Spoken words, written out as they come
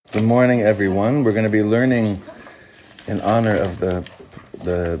Good morning, everyone. We're going to be learning in honor of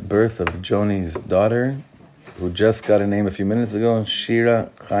the birth of Joni's daughter, who just got a name a few minutes ago,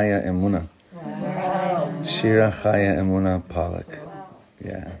 Shira Chaya Emuna. Wow. Shira Chaya Emuna Pollock.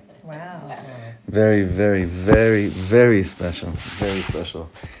 Yeah. Wow. Very, very, very, very special. Very special.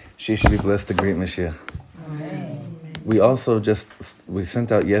 She should be blessed to greet Mashiach. We also we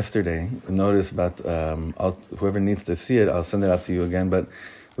sent out yesterday a notice about, whoever needs to see it, I'll send it out to you again, but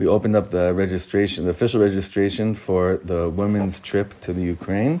we opened up the official registration for the women's trip to the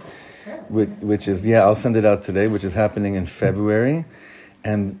Ukraine, which is, I'll send it out today, which is happening in February.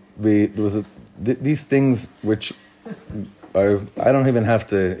 And these things which are, I don't even have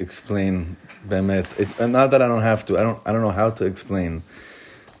to explain, Bemet. It's not that I don't have to, I don't know how to explain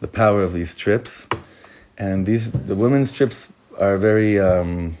the power of these trips. And the women's trips are very,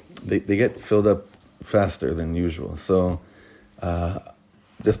 they get filled up faster than usual. So,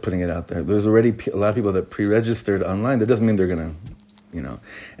 just putting it out there. There's already a lot of people that pre-registered online. That doesn't mean they're going to,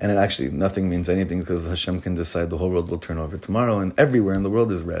 and it actually, nothing means anything because Hashem can decide the whole world will turn over tomorrow and everywhere in the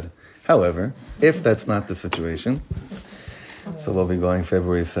world is red. However, if that's not the situation, so we'll be going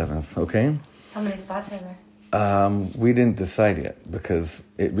February 7th, okay? How many spots are there? We didn't decide yet because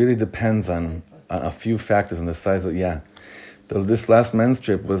it really depends on a few factors on the size of, this last men's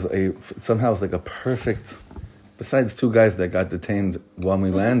trip was somehow like a perfect, besides two guys that got detained when we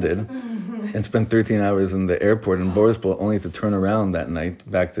landed and spent 13 hours in the airport in Borispol only to turn around that night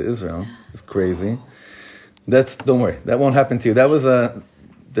back to Israel. It's crazy. Don't worry, that won't happen to you. That was a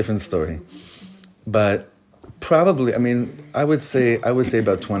different story. But probably, I would say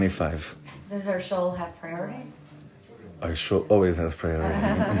about 25. Does our shul have priority? Our shul always has priority.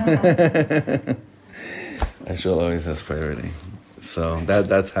 Our shul always has priority. So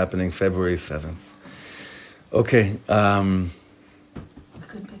that's happening February 7th. Okay. You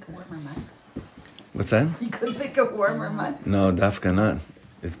could pick a warmer month. What's that? You could pick a warmer month. No, dafka not.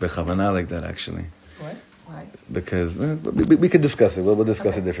 It's bechavana like that, actually. What? Why? Because we could discuss it. We'll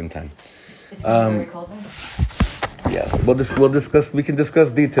discuss a different time. It's very cold then. Yeah, we'll discuss. We can discuss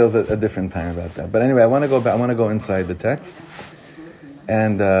details at a different time about that. But anyway, I want to go inside the text,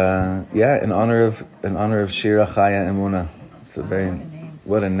 and in honor of Shira Chaya Emuna. It's a very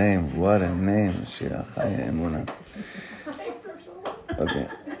what a name, Shira Chaya Emuna. Okay,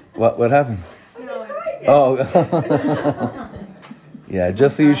 what happened? Oh, yeah.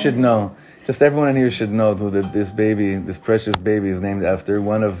 Just so you should know, just everyone in here should know who this precious baby, is named after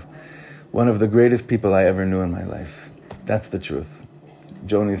one of the greatest people I ever knew in my life. That's the truth.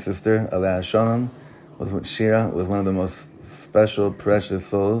 Joni's sister, Alea Shalom, Shira was one of the most special, precious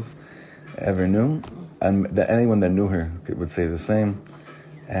souls I ever knew. And that anyone that knew her would say the same.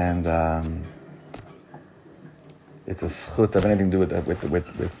 And it's a schut of anything to do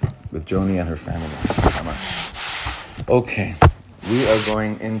with Joni and her family. Okay, we are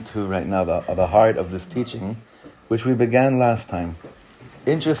going into right now the heart of this teaching, which we began last time.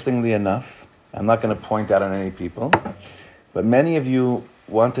 Interestingly enough, I'm not going to point out on any people, but many of you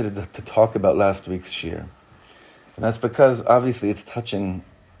wanted to talk about last week's shir. And that's because obviously it's touching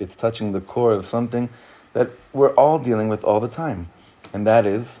the core of something that we're all dealing with all the time. And that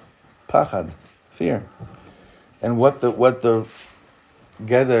is pachad, fear. And what the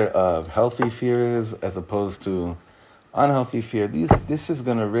gather of healthy fear is as opposed to unhealthy fear, this is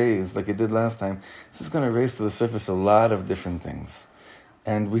going to raise, like it did last time, this is going to raise to the surface a lot of different things.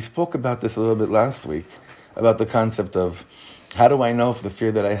 And we spoke about this a little bit last week, about the concept of how do I know if the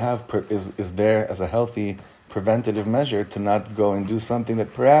fear that I have is there as a healthy preventative measure to not go and do something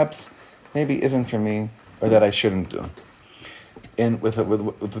that perhaps maybe isn't for me or that I shouldn't do. And with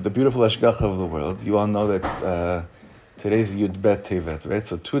the beautiful Ashgacha of the world, you all know that today's Yud Bet Tevet, right?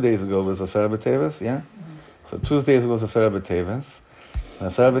 So 2 days ago was Asara B'Teves, yeah? Mm-hmm. So 2 days ago was Asara B'Teves.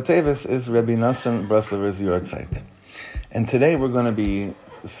 And Asara B'Teves is Reb Nosson Breslover's Yortzeit. And today we're going to be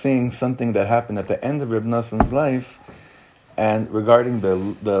seeing something that happened at the end of Reb Nosson's life, and regarding the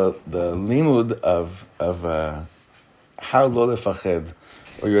limud of how lo lefached,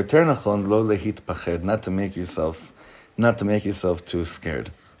 or your ternachon lo lehit pached, not to make yourself too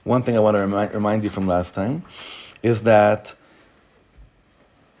scared. One thing I want to remind you from last time is that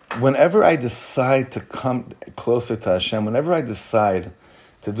whenever I decide to come closer to Hashem, whenever I decide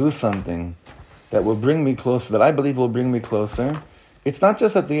to do something that will bring me closer, that I believe will bring me closer, it's not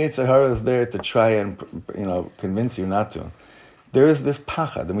just that the Yetzer Hara is there to try and convince you not to. There is this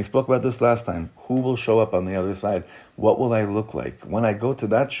pachad, and we spoke about this last time. Who will show up on the other side? What will I look like? When I go to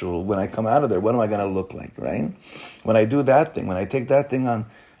that shul, when I come out of there, what am I going to look like, right? When I do that thing, when I take that thing on,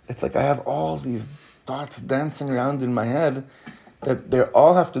 it's like I have all these thoughts dancing around in my head that they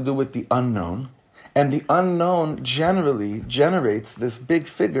all have to do with the unknown, and the unknown generally generates this big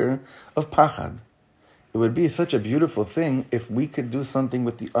figure of pachad. It would be such a beautiful thing if we could do something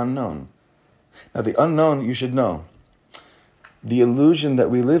with the unknown. Now, the unknown, you should know. The illusion that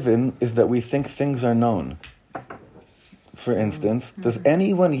we live in is that we think things are known. For instance, does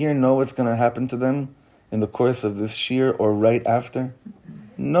anyone here know what's going to happen to them in the course of this shir or right after?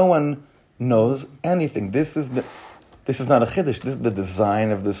 No one knows anything. This is not a chiddush. This is the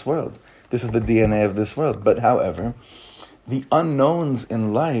design of this world. This is the DNA of this world. But however, the unknowns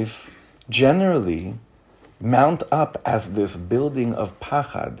in life generally mount up as this building of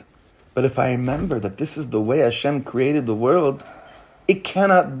pachad. But if I remember that this is the way Hashem created the world, it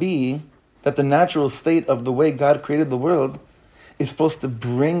cannot be that the natural state of the way God created the world is supposed to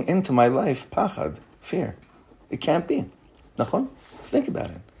bring into my life pachad, fear. It can't be. Nachman? Let's think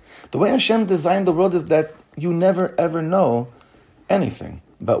about it. The way Hashem designed the world is that you never ever know anything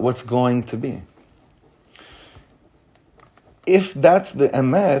about what's going to be. If that's the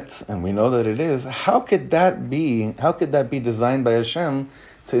emet, and we know that it is, how could that be designed by Hashem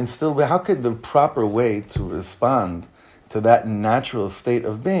to instill, how could the proper way to respond to that natural state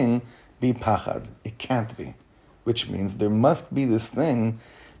of being be pachad? It can't be. Which means there must be this thing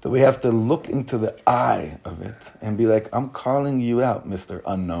that we have to look into the eye of it and be like, I'm calling you out, Mr.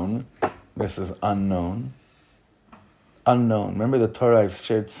 Unknown, Mrs. Unknown. Unknown. Remember the Torah I've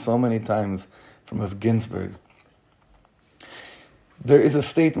shared so many times from Rav Ginsburg. There is a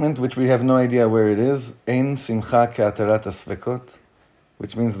statement which we have no idea where it is, Ein simcha ke'atarat asvekot,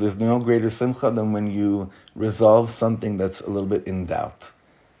 which means there's no greater simcha than when you resolve something that's a little bit in doubt.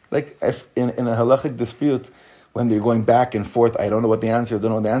 Like if in a halachic dispute, when they're going back and forth, I don't know what the answer is, I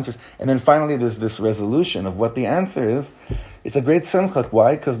don't know what the answer is, and then finally there's this resolution of what the answer is. It's a great simcha.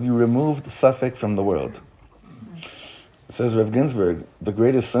 Why? Because you removed suffix from the world. Says Rav Ginsburg, the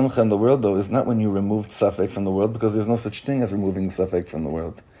greatest simcha in the world, though, is not when you removed suffix from the world, because there's no such thing as removing suffix from the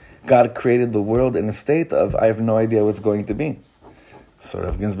world. God created the world in a state of, I have no idea what's going to be. So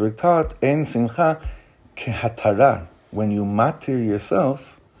Rav Ginsburg taught, Ein simcha kehatara, when you matir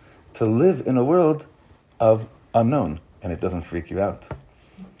yourself to live in a world of unknown, and it doesn't freak you out.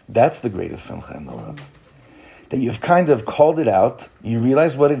 That's the greatest simcha in the world. That you've kind of called it out, you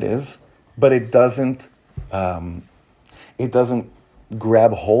realize what it is, but it doesn't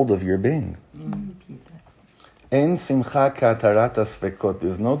grab hold of your being. En simcha katarat asvekot.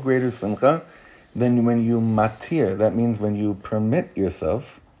 There's no greater simcha than when you matir. That means when you permit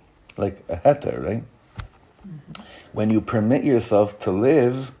yourself, like a heter, right? Mm-hmm. When you permit yourself to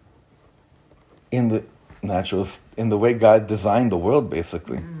live in the natural, in the way God designed the world,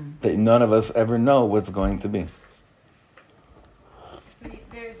 basically, that none of us ever know what's going to be. So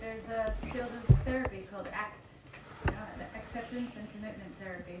there's a field of therapy called ACT, acceptance and commitment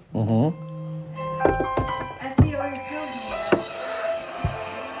therapy. Mm-hmm. And SE always tells me that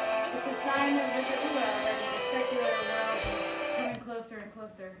it's a sign of the Geula that the secular world is coming closer and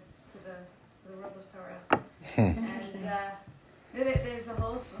closer to the world of Torah. And there's a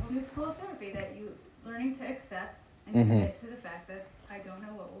whole new school of therapy that you learning to accept and commit to the fact that I don't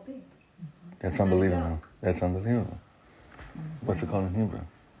know what will be. That's unbelievable. That's unbelievable. What's it called in Hebrew?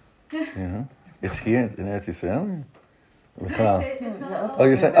 You know, it's here in Eretz Yisrael. Oh,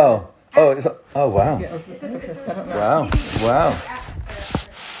 you're saying? Oh, wow. Wow.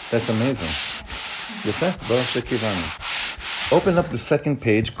 That's amazing. Open up the second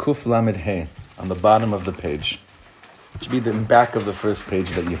page, Kuf Lamed He, on the bottom of the page. It should be the back of the first page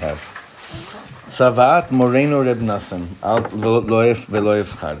that you have. Tzavat Moreno Reb Nosson, al loef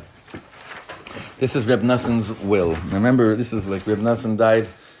veloef chad. This is Reb Nosson's will. Remember, this is like Reb Nosson died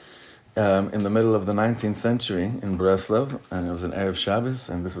in the middle of the 19th century in Breslov, and it was an Erev Shabbos,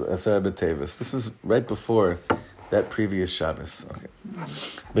 and this is Asar B'Tevis. This is right before that previous Shabbos. Okay.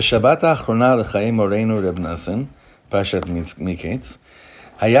 B'Shabbat ha'achrona l'chaim Moreno Reb Nosson, Parshat Miketz,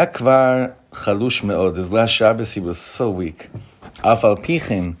 haya kvar chalush me'od. His last Shabbos, he was so weak. Af al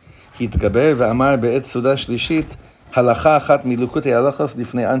pichin, התגבר ואמר בעת סעודה שלישית, הלכה אחת מליקוטי הלכות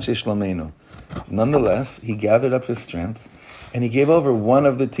לפני אנשי שלומנו. Nonetheless, he gathered up his strength, and he gave over one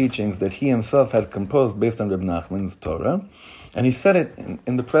of the teachings that he himself had composed based on Reb Nachman's Torah, and he said it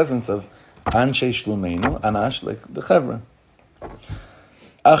in the presence of Anshe Shlomeinu, Anash, like the Chevra.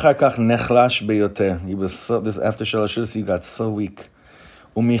 Achar kach nechlash beyoter. He was so, this after Shalosh Shus, he got so weak.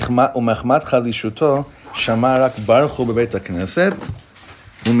 ומחמת חלישותו, שמע רק ברוך הוא בבית הכנסת,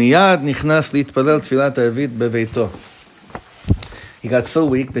 ומיד נכנס להתפלל תפילת ערבית בביתו. He got so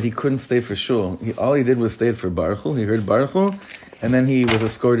weak that he couldn't stay for shul. All he did was stayed for Baruch Hu. He heard Baruch Hu, and then he was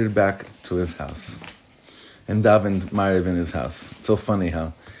escorted back to his house. and davened Ma'ariv in his house. It's so funny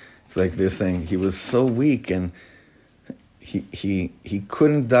how it's like they're saying he was so weak and he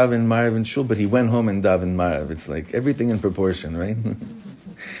couldn't daven Ma'ariv in shul, but he went home and davened Ma'ariv. It's like everything in proportion, right?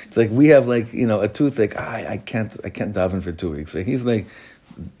 It's like we have like, a toothache. I can't daven for 2 weeks. Right? He's like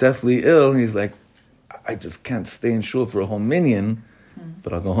deathly ill. He's like, I just can't stay in shul for a whole minyan,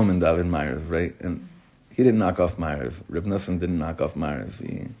 but I'll go home and daven Ma'ariv, right? And he didn't knock off Ma'ariv. Reb Nosson didn't knock off Ma'ariv.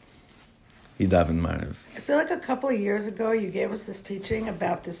 He davened Ma'ariv. I feel like a couple of years ago you gave us this teaching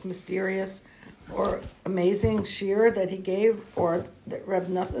about this mysterious or amazing shir that he gave, or that Reb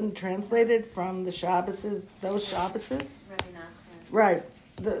Nosson translated from the Shabboses, those Shabboses. Right.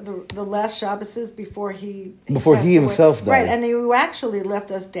 The last Shabboses before he himself died. Right, and you actually left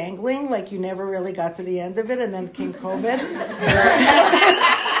us dangling, like you never really got to the end of it, and then came COVID.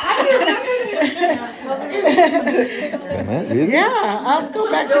 Yeah, I'll go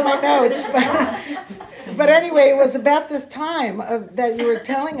back to my notes. But anyway, it was about this time that you were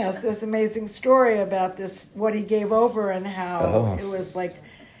telling us this amazing story about this, what he gave over and how it was like,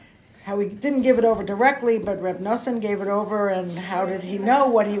 how he didn't give it over directly, but Reb Nosson gave it over, and how did he know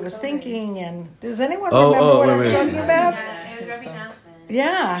what he was thinking? And does anyone remember what I'm talking about? It was Rabbi Nachman.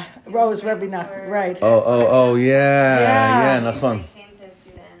 Yeah, it was Rabbi Nachman, right. Yeah, Nachman. He came to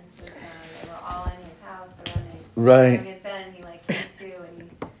students, they were all in his house, or right. his bed, and he came to, and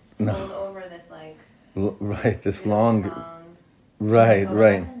he rolled over this this long. Right.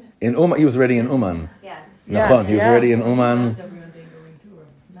 In Uman, he was already in Uman. Yes. Nachman, he was already in Uman.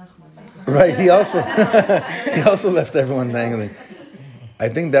 Right, he also left everyone dangling. I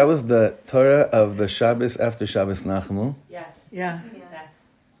think that was the Torah of the Shabbos after Shabbos Nachmu. Yes. Yeah.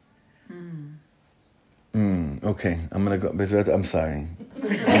 Okay, I'm gonna go. I'm sorry.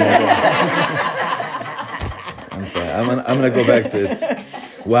 I'm sorry. I'm gonna go back to it.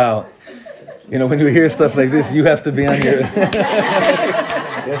 Wow, when you hear stuff like this, you have to be on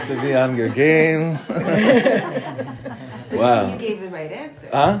your game. Wow. You gave the right answer.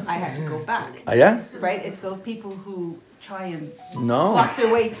 I had to go back. Yeah? Right? It's those people who try and No. walk their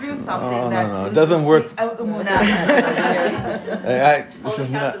way through something No. It doesn't work. It's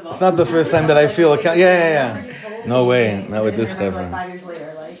not the first time that I feel Yeah. No way. Not with this chevra. 5 years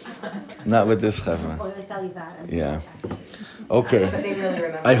later, Not with this chevra. Yeah. Okay. But they really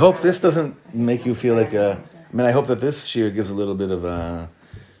remember. I hope this doesn't make you feel like I hope that this shear gives a little bit of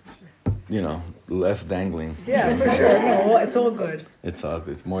less dangling. Yeah, for sure. No, well, it's all good. It's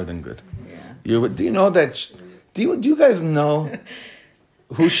more than good. Yeah. Do you know that? Do you guys know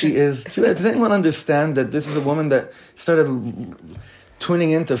who she is? Does anyone understand that this is a woman that started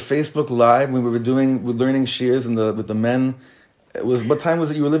tuning into Facebook Live when we were learning shears with the men? It was, what time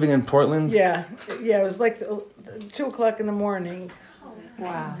was it? You were living in Portland? Yeah. It was like 2:00 in the morning.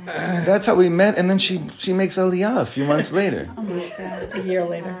 Wow. That's how we met, and then she makes Aliyah a few months later. A year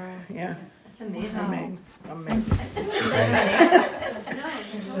later. Yeah. It's amazing. Amazing.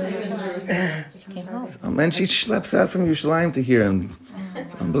 And she schleps out from Yerushalayim to here, and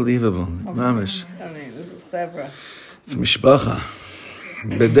it's unbelievable. Mamish. This is clever. It's mishpacha.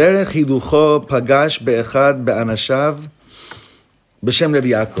 בדרך הילוכו פגש באחד באנשיו בשם Rabbi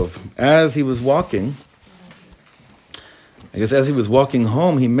Yaakov. As he was walking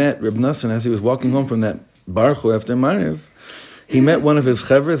home, he met Reb Nosson. As he was walking home from that Baruch after Mariv, he met one of his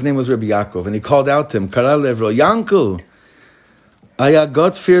chevra. His name was Rabbi Yaakov, and he called out to him, Kara levro, Yankel, Aya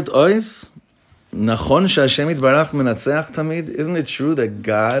Gott fiert ois, Nachon she'Hashem yitbarach menatzeach tamid. Isn't it true that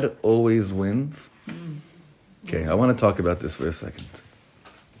God always wins? Okay, I want to talk about this for a second.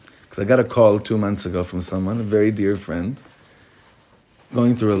 Because I got a call 2 months ago from someone, a very dear friend,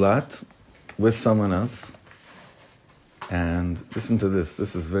 going through a lot with someone else. And listen to this.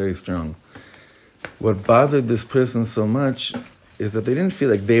 This is very strong. What bothered this person so much is that they didn't feel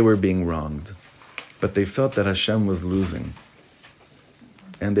like they were being wronged, but they felt that Hashem was losing.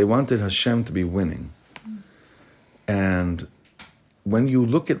 And they wanted Hashem to be winning. And when you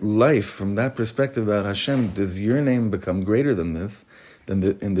look at life from that perspective about Hashem, does your name become greater than this,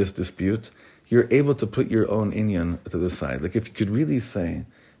 in this dispute? You're able to put your own inyan to the side. Like if you could really say,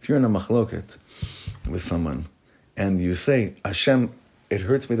 if you're in a machloket with someone, and you say, Hashem, it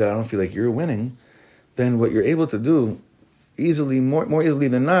hurts me that I don't feel like you're winning, then what you're able to do, more easily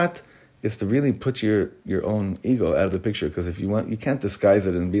than not, is to really put your own ego out of the picture. Because if you want, you can't disguise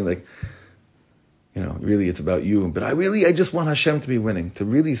it and be like, really it's about you. But I just want Hashem to be winning. To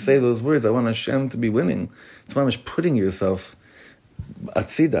really say those words, I want Hashem to be winning. It's very much putting yourself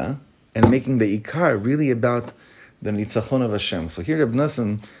atzida and making the ikar really about the nitzachon of Hashem. So here Reb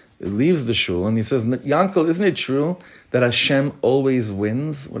Nosson leaves the shul and he says, Yankel, isn't it true that Hashem always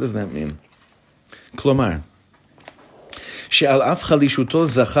wins? What does that mean? Klomar, שעל אף חלישותו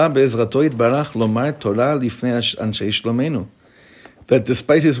זכה בעזרתו יתברך לומר תורה לפני אנשי שלומנו. That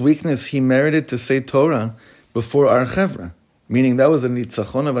despite his weakness, he merited to say Torah before our chevra. Meaning that was a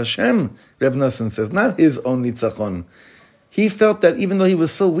nitzachon of Hashem, Reb Nosson says, not his own nitzachon. He felt that even though he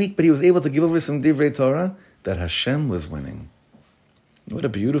was so weak, but he was able to give over some divrei Torah, that Hashem was winning. What a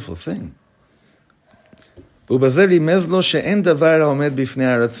beautiful thing. And this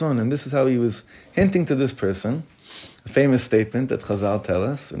is how he was hinting to this person, a famous statement that Chazal tell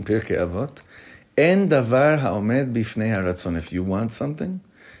us in Pirkei Avot, En davar ha'omed bifnei haratzon. If you want something,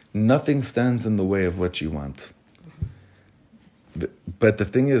 nothing stands in the way of what you want. But the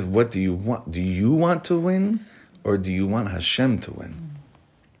thing is, what do you want? Do you want to win, or do you want Hashem to win?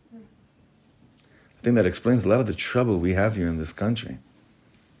 I think that explains a lot of the trouble we have here in this country.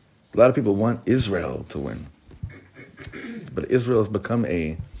 A lot of people want Israel to win. But Israel has become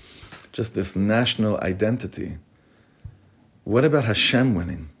just this national identity. What about Hashem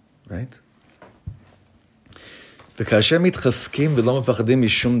winning, right? But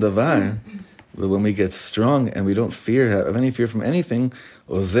when we get strong and we don't have any fear from anything,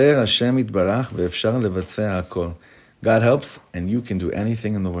 God helps, and you can do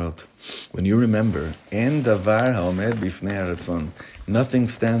anything in the world. When you remember, nothing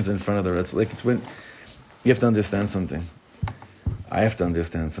stands in front of the Ratzon. Like it's when you have to understand something. I have to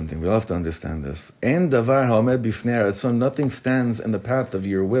understand something. We all have to understand this. Nothing stands in the path of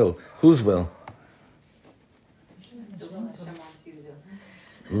your will. Whose will?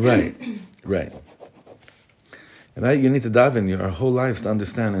 Right. And that you need to dive in your whole lives to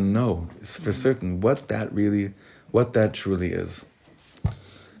understand and know for certain what that truly is.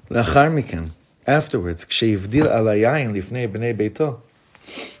 L'achar miken, afterwards, ksheivdil alayayin lifnei bnei beito,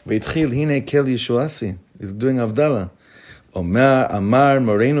 veitchil hine kel yeshuasi, he's doing Havdala. Amar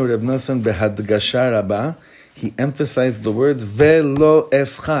Morenu Reb Nosson behadgasha rabba, he emphasized the words velo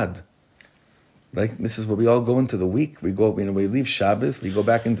efchad. Like this is what we all go into the week. We leave Shabbos, we go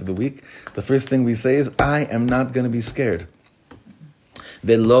back into the week. The first thing we say is, I am not going to be scared.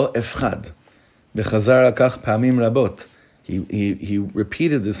 Velo efchad. Bechazar akach pamim rabot. He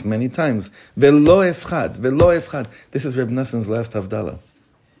repeated this many times. Velo efchad, velo efchad. This is Reb Nosson's last Havdala.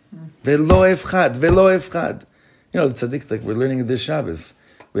 Velo efchad, velo efchad. You know, the tzaddik, like we're learning this Shabbos.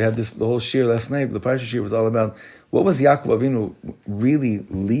 We had the whole shir last night. The Parsha shir was all about what was Yaakov Avinu really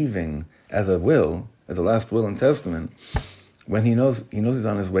leaving as a last will and testament, when he knows he's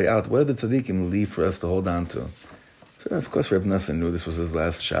on his way out. What did the tzaddikim leave for us to hold on to? So of course Reb Nosson knew this was his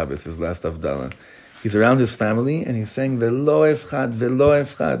last Shabbos, his last Havdala. He's around his family and he's saying, Velo efchad, velo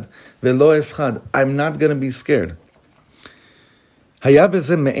efchad, velo efchad. I'm not going to be scared. היה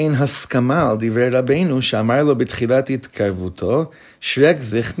בזה מעין הסכמה על דברי רבינו שאמר לו בתחילת התקרבותו, שרק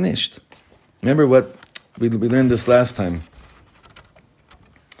זיך נישט. Remember what we learned this last time.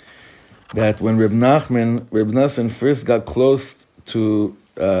 That when Reb Nosson first got close to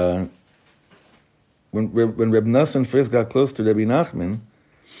when Reb Nosson first got close to Rabbi Nachman,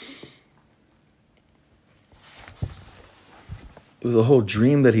 it was a whole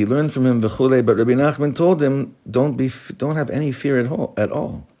dream that he learned from him, v'chulei, but Rabbi Nachman told him, don't have any fear at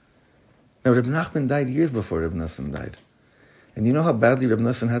all. Now, Reb Nachman died years before Reb Nosson died. And you know how badly Reb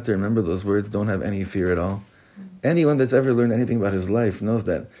Nosson had to remember those words, don't have any fear at all? Anyone that's ever learned anything about his life knows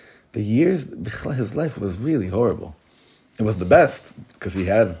that his life was really horrible. It was the best, because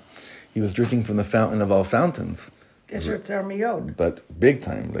he was drinking from the fountain of all fountains. But big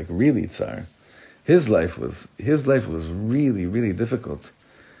time, like really tsar. His life was really, really difficult.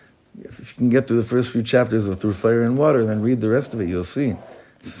 If you can get through the first few chapters of Through Fire and Water, then read the rest of it, you'll see.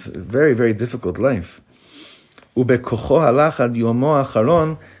 It's a very, very difficult life. And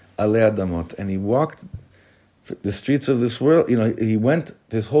he walked the streets of this world, he went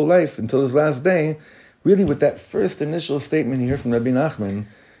his whole life until his last day, really with that first initial statement here from Rabbi Nachman,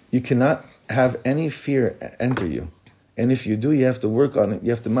 you cannot have any fear enter you. And if you do, you have to work on it.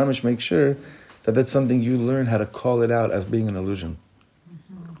 You have to mamish make sure that that's something you learn how to call it out as being an illusion.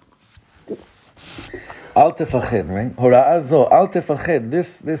 Al tefached, right? Hora'ah zo, al tefached,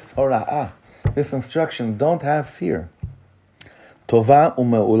 this hora'ah, this instruction, don't have fear. Tova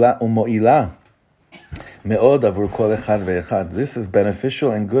u'mo'ilah. Me'od avur kol echad ve'echad. This is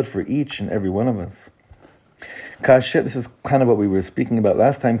beneficial and good for each and every one of us. Kasher, this is kind of what we were speaking about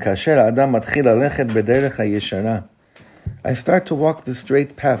last time. Kasher adam matchil alechet b'derech ha'yeshara. I start to walk the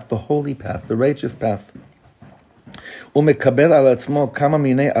straight path, the holy path, the righteous path. Umekabel al atzmo kama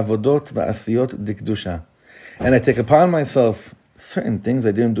minei avodot va'asiyot dikdusha. And I take upon myself certain things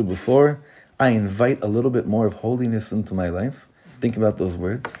I didn't do before. I invite a little bit more of holiness into my life. Think about those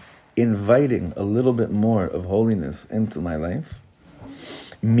words. inviting a little bit more of holiness into my life,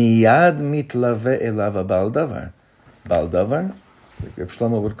 miyad mitlave elav bal davar. Bal davar, like Reb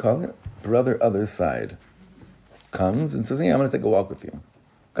Shlomo would call it, brother other side, comes and says, "Hey, I'm going to take a walk with you.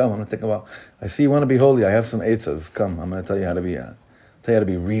 Come, I'm going to take a walk. I see you want to be holy. I have some eitzas. Come, I'm going to tell you how to be tell you how to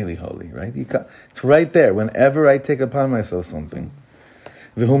be really holy." Right? It's right there. Whenever I take upon myself something,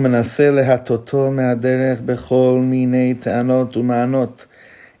 והוא מנסה להטותו מהדרך בכל מיני טענות ומענות.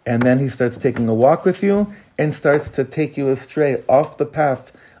 And then he starts taking a walk with you and starts to take you astray off the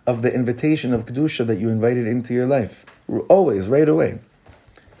path of the invitation of Kedusha that you invited into your life. Always, right away.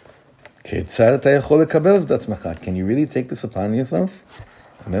 Can you really take this upon yourself?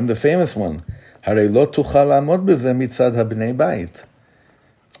 And then the famous one, how does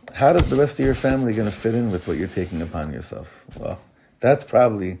the rest of your family going to fit in with what you're taking upon yourself? Well, that's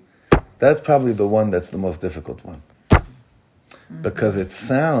probably the one that's the most difficult one. Because it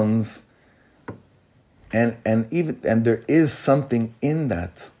sounds, and there is something in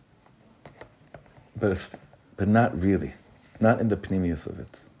that, but not really, not in the pnimius of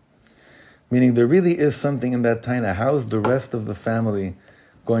it. Meaning there really is something in that taina. How is the rest of the family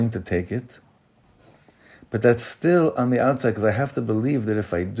going to take it? But that's still on the outside, because I have to believe that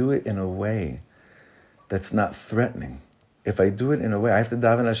if I do it in a way that's not threatening, if I do it in a way, I have to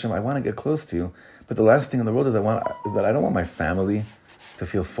daven Hashem, I want to get close to you, but the last thing in the world is I don't want my family to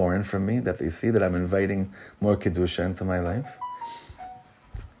feel foreign from me, that they see that I'm inviting more Kedusha into my life.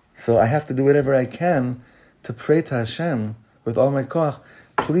 So I have to do whatever I can to pray to Hashem with all my koach.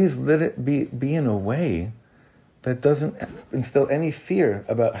 Please let it be in a way that doesn't instill any fear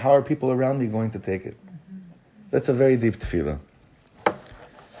about how are people around me going to take it. That's a very deep tefillah.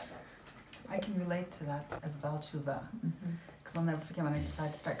 I can relate to that as Baal Tshuva. Because I'll never forget when I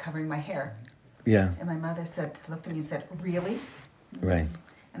decided to start covering my hair. Yeah. And my mother looked at me and said, "Really?" Right.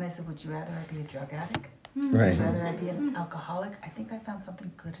 And I said, "Would you rather I be a drug addict? Right. Would you rather I be an alcoholic? I think I found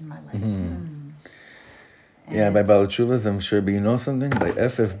something good in my life." Yeah, by Baal Tshuvas, I'm sure, but you know something? By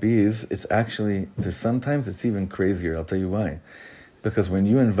FFBs, it's actually, sometimes it's even crazier. I'll tell you why. Because when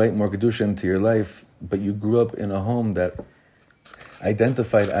you invite more Kedusha into your life, but you grew up in a home that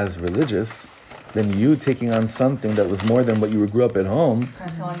identified as religious, then you taking on something that was more than what you grew up at home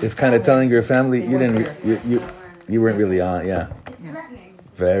is kind of telling your family you weren't really on. Yeah. It's threatening.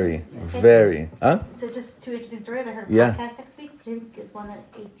 Very, very. Huh? So just two interesting stories. I heard a Yeah. podcast next week. I think it's one at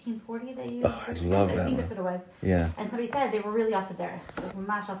 1840 that you. Oh, I love that I think one. that's what it was. Yeah. And somebody said they were really off the derech, like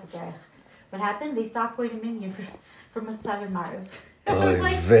mamash off the derech. What happened? They stopped going to Minyan for Motsei Shabbos.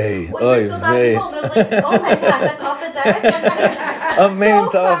 Oy vey, well, oy you're still vey. home. And I was like, oh my gosh, that's off the derech. Amazing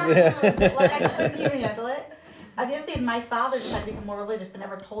So talk, far yeah. removed. Like I couldn't even handle it. And the other thing, my father decided to become more religious, but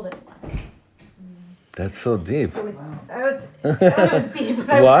never told anyone. That's so deep. It was deep. But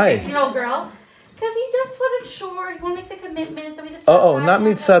I was Why? a 16-year-old girl. Because he just wasn't sure. He wanted to make the commitment, so he just. Not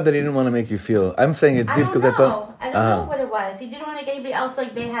mitzad that he didn't want to make you feel. I'm saying it's deep because I thought. I don't know what it was. He didn't want to make anybody else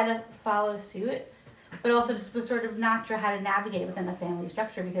like they had to follow suit, but also just was sort of not sure how to navigate within the family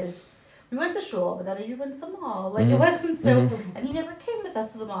structure because we went to shul, but then we went to the mall. Like it wasn't so, and he never came with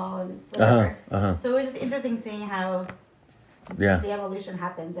us to the mall and whatever. So it was just interesting seeing how the evolution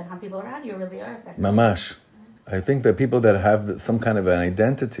happens and how people around you really are affected. Mamash. I think that people that have some kind of an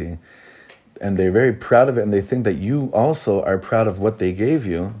identity and they're very proud of it and they think that you also are proud of what they gave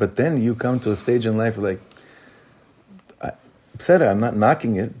you, but then you come to a stage in life where I'm not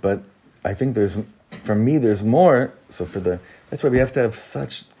knocking it, but I think there's more. So that's why we have to have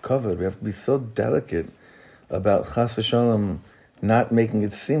such cover. We have to be so delicate about chas v'shalom not making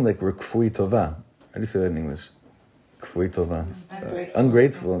it seem like we're kfui tova. How do you say that in English? Kfui tova.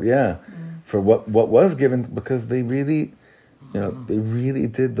 Ungrateful, yeah. For what was given, because they really, they really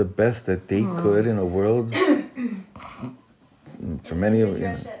did the best that they could in a world. For many of We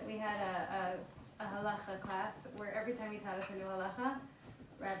had a halacha class where every time he taught us a new halacha,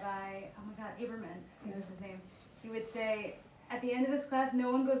 Rabbi, Aberman, was his name, he would say, at the end of this class,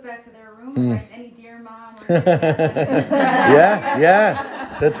 no one goes back to their room and writes any dear mom or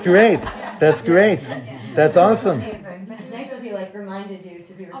yeah. That's great. That's great. That's awesome. But it's nice that he reminded you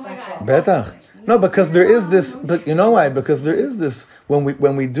to be respectful. Betach. No, because there is this, but you know why? Because there is this,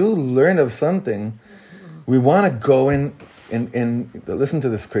 when we do learn of something, we want to go in, listen to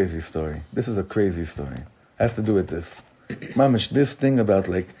this crazy story. This is a crazy story. It has to do with this. Mamish, this thing about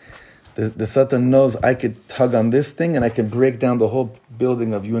the Satan knows I could tug on this thing and I could break down the whole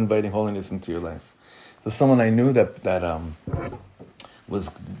building of you inviting holiness into your life. So someone I knew that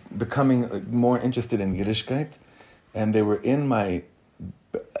was becoming more interested in Yiddishkeit, and they were in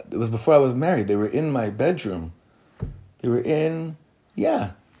it was before I was married, they were in my bedroom. They were in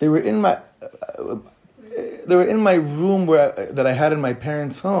They were in my room that I had in my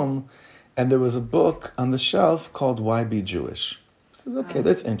parents' home, and there was a book on the shelf called "Why Be Jewish." I said, "Okay,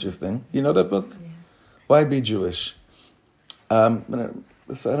 that's interesting." You know that book? Yeah. Why Be Jewish?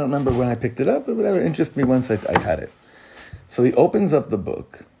 So I don't remember when I picked it up, but whatever interested me once I had it. So he opens up the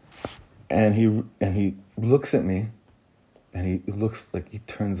book, and he looks at me, and he looks like he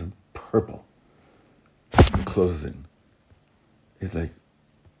turns purple. He closes it. He's like,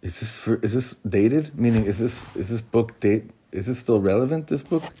 "Is this dated? Meaning, is this book date? Is this still relevant? This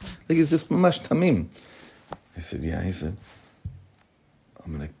book? Like, is this mamash tamim?" I said, "Yeah." He said,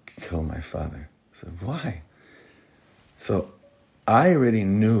 "I'm gonna kill my father." I said, "Why?" So I already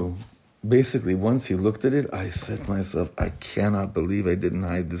knew. Basically, once he looked at it, I said to myself, "I cannot believe I didn't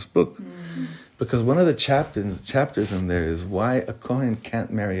hide this book," because one of the chapters in there is why a Kohen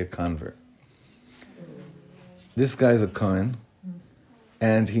can't marry a convert. This guy's a Kohen,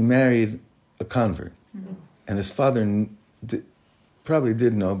 and he married a convert, and his father probably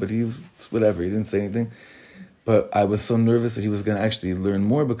did know, but he was whatever. He didn't say anything. But I was so nervous that he was going to actually learn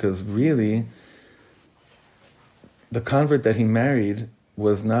more, because really, the convert that he married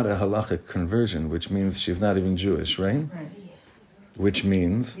was not a halachic conversion, which means she's not even Jewish, right? Right. Which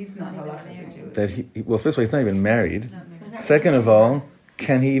means he's not halachic Jewish. That well, first of all, he's not even married. Second of all,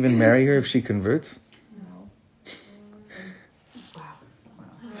 can he even marry her if she converts? No. Wow.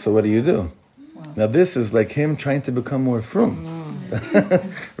 So what do you do? Wow. Now this is like him trying to become more frum.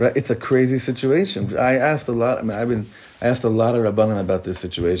 Right? It's a crazy situation. I asked a lot. I asked a lot of Rabbanim about this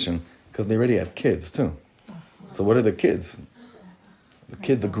situation, because they already have kids too. So what are the kids?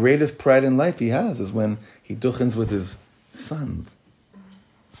 The greatest pride in life he has is when he duchens with his sons.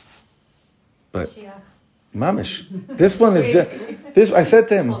 But mamish, this one is just this. I said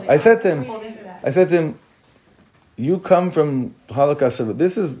to him, "You come from Holocaust, but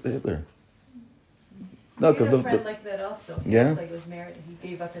this is Hitler." No, because a friend like that also. He was married. He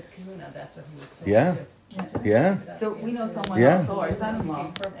gave up his kahuna. That's what he was told. Yeah. So we know someone also, our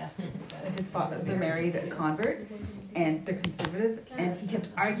son-in-law, his father, they're married a convert, and they're conservative, and he kept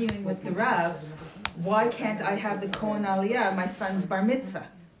arguing with the Rav, "Why can't I have the Kohen Aliyah, my son's bar mitzvah?"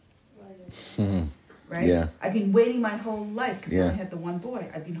 Right? Yeah. I've been waiting my whole life, because I only had the one boy.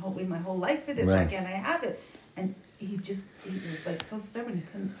 I've been waiting my whole life for this. Why can't I have it? And he was like so stubborn, he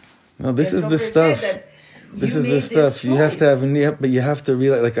couldn't. No, this is the stuff. This is the stuff. You have to have, but you have to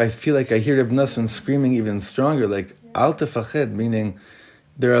realize, like, I feel like I hear Reb Nosson screaming even stronger, like, al tefached, meaning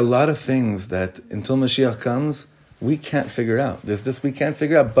there are a lot of things that until Mashiach comes, we can't figure out. There's this we can't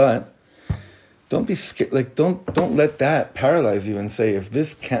figure out, but don't be scared. Like, don't let that paralyze you and say, if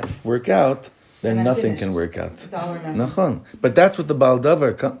this can't work out, then nothing can work out. It's all or nothing. Nachman. But that's what the Baal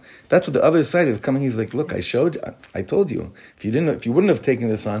Davar, that's what the other side is coming. He's like, "Look, I showed you. I told you. If you wouldn't have taken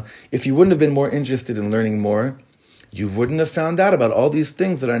this on, if you wouldn't have been more interested in learning more, you wouldn't have found out about all these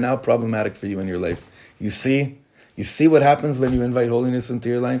things that are now problematic for you in your life." You see what happens when you invite holiness into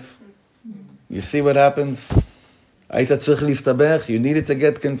your life? You see what happens? You needed to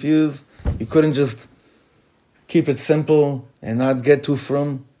get confused. You couldn't just keep it simple and not get too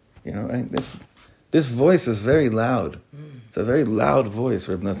frum. You know, right? This voice is very loud. It's a very loud voice,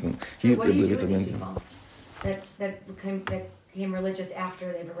 Reb Nosson. What do you do with these people that became religious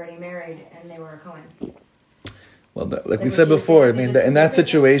after they've already married and they were a Kohen? Well, like we said before, I mean, in that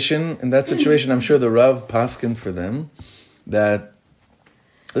situation, I'm sure the Rav paskin for them that.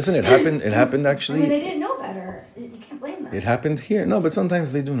 Listen, it happened actually. I mean, they didn't know better. You can't blame them. It happened here. No, but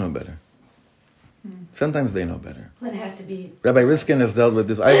sometimes they do know better. Sometimes they know better. Well, it has to be. Rabbi Riskin has dealt with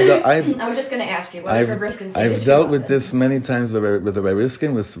this. I was just going to ask you. What did Rabbi Riskin say? I've dealt with this many times with Rabbi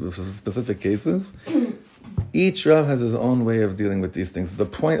Riskin with specific cases. Each Rav has his own way of dealing with these things. The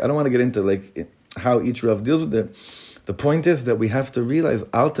point, I don't want to get into like how each Rav deals with it. The point is that we have to realize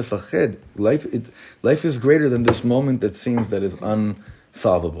al tefached. Life is greater than this moment that seems that is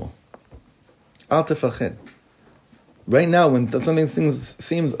unsolvable. Al tefached. Right now, when something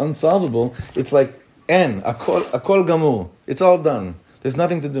seems unsolvable, it's like akol gamur. It's all done. There's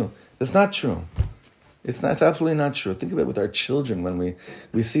nothing to do. That's not true. It's absolutely not true. Think about it with our children when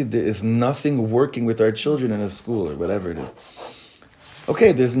we see there is nothing working with our children in a school or whatever it is.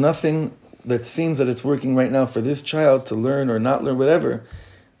 Okay, there's nothing that seems that it's working right now for this child to learn or not learn, whatever.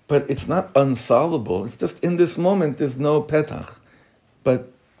 But it's not unsolvable. It's just in this moment there's no petach.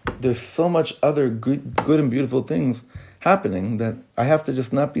 But there's so much other good and beautiful things happening that I have to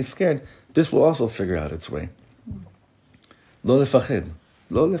just not be scared. This will also figure out its way. Lo lefached.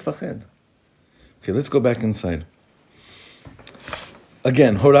 Lo lefached. Okay, let's go back inside.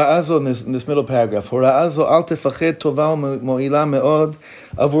 Again, hora'azo in this middle paragraph. Hora'azo al tefached tova mo'ila me'od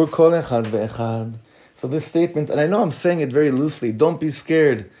avur kol echad ve'echad. So this statement, and I know I'm saying it very loosely, don't be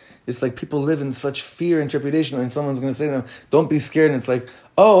scared. It's like people live in such fear and trepidation when someone's going to say to them, don't be scared. And it's like,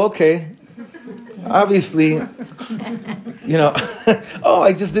 oh, okay. Obviously, oh,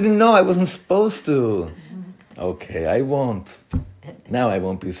 I just didn't know. I wasn't supposed to. Okay, I won't. Now I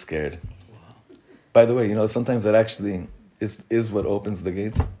won't be scared. By the way, sometimes that actually is what opens the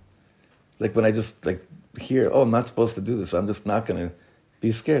gates. Like when I just hear, oh, I'm not supposed to do this, so I'm just not going to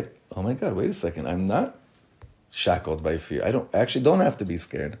be scared. Oh my God, wait a second. I'm not shackled by fear. I don't have to be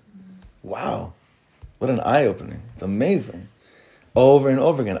scared. Wow. What an eye-opening. It's amazing. Over and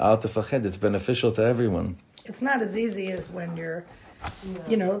over again. Al tefached. It's beneficial to everyone. It's not as easy as when you're,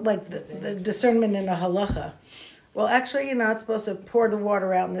 like the discernment in a halacha. Well, actually, you're not supposed to pour the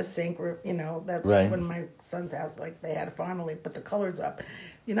water out in the sink. Or, that's right. When my son's house, they had to finally put the colors up.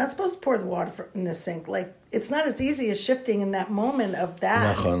 You're not supposed to pour the water in the sink. It's not as easy as shifting in that moment of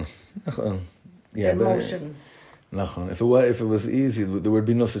that Nachman. Yeah, emotion. Nachman. If it was easy, there would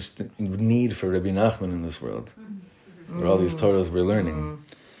be no such need for Rabbi Nachman in this world. For all these Torahs we're learning.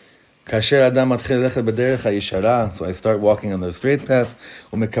 So I start walking on the straight path.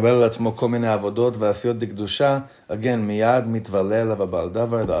 Again, miyad mitvalel v'bal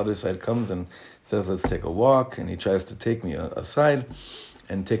davar. The other side comes and says, let's take a walk. And he tries to take me aside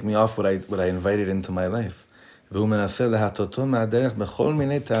and take me off what I invited into my life.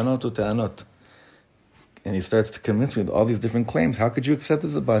 And he starts to convince me with all these different claims. How could you accept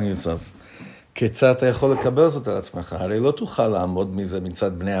this upon yourself? Your family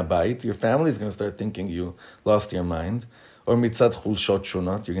is going to start thinking you lost your mind. Or you're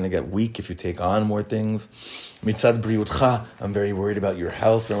going to get weak if you take on more things. I'm very worried about your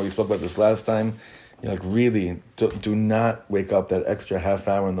health. Remember we spoke about this last time? Really, do not wake up that extra half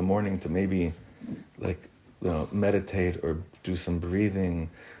hour in the morning to maybe meditate or do some breathing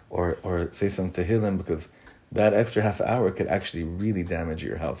or say some tehillim, because that extra half hour could actually really damage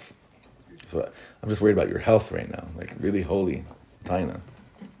your health. So I'm just worried about your health right now, really holy taina.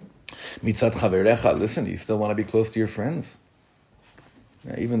 Mitzad chaverecha, listen, you still want to be close to your friends.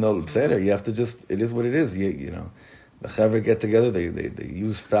 Even though you have to it is what it is. The chaver get together, they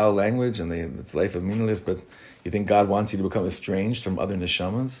use foul language, and it's life of meaningless, but you think God wants you to become estranged from other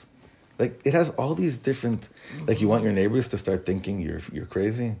neshamas? It has all these different, you want your neighbors to start thinking you're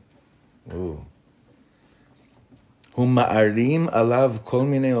crazy? Ooh. He puts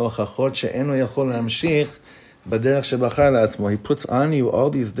on you all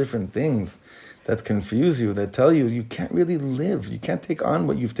these different things that confuse you, that tell you can't really live, you can't take on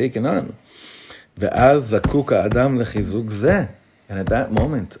what you've taken on. And at that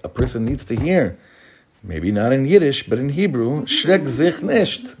moment, a person needs to hear, maybe not in Yiddish, but in Hebrew, Shrek sich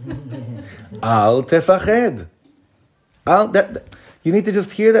nicht. Al tefached. You need to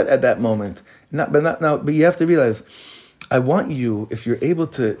just hear that at that moment. But you have to realize, I want you, if you're able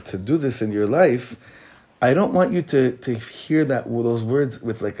to do this in your life, I don't want you to hear those words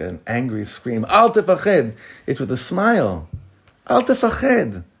with an angry scream. Al tefached. It's with a smile. Al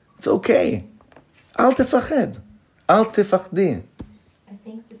tefached. It's okay. Al tefached. Al tefachdi. I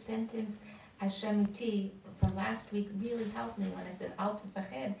think the sentence Hashem iti from last week really helped me when I said Al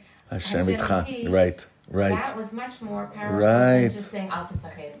tefached. Hashem itcha. Right. That was much more powerful than just saying Al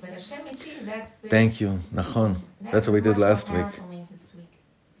tefached. But Hashem iti, that's the... Thank you. Nachon. That's what we did last week.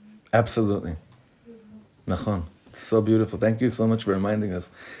 Absolutely. Nachon. So beautiful. Thank you so much for reminding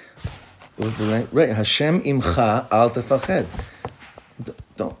us. Right. Hashem imcha al tefached.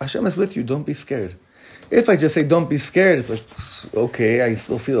 Hashem is with you. Don't be scared. If I just say don't be scared, it's okay, I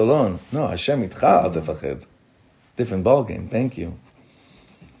still feel alone. No, Hashem itcha al tefached. Different ballgame. Thank you.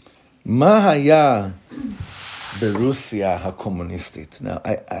 Ma haya berusia hakomunistit. Now,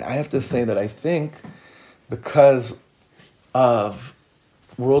 I have to say that I think because of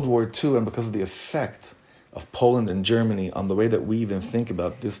World War II and because of the effect of Poland and Germany on the way that we even think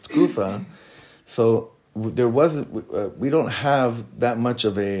about this tkufa, so we don't have that much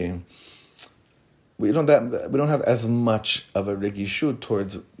of a... We don't have as much of a regishut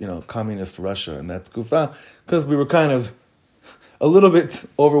towards communist Russia and that tkufa, because we were kind of a little bit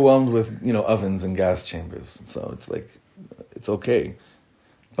overwhelmed with ovens and gas chambers. So it's okay.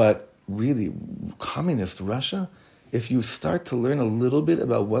 But really, communist Russia, if you start to learn a little bit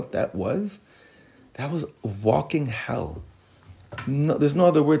about what that was walking hell. No, there's no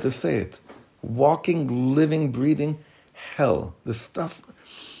other word to say it. Walking, living, breathing hell. The stuff.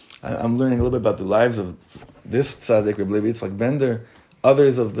 I'm learning a little bit about the lives of this tzaddik, Rebbe Yitzchak Bender,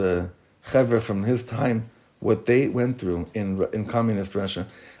 others of the chevra from his time. what they went through in communist Russia.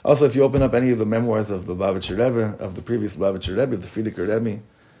 Also, if you open up any of the memoirs of the Lubavitcher Rebbe, of the previous Lubavitcher Rebbe, the Friedeker Rebbe,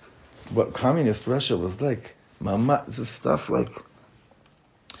 what communist Russia was like, this stuff like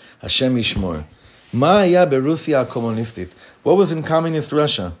Hashem Yishmor. Ma haya beRussia communistit. What was in communist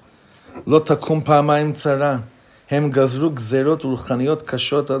Russia? Lo takum pa'amayim tzara. Hem gazru gzerot ruchaniyot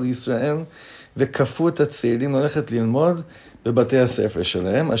kashot al Yisrael vekafu et hatzeirim lalechet lilmod bebate hasefer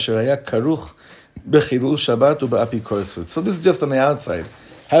shelehem asher haya karuch bechilul Shabbat ube'apikorsut. So this is just on the outside.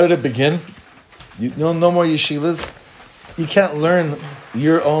 How did it begin? No more yeshivas. You can't learn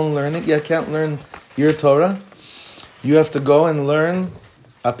your own learning. You can't learn your Torah. You have to go and learn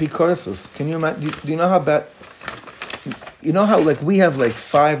apikorsus. Can you imagine? Do you know how bad? You know how like we have like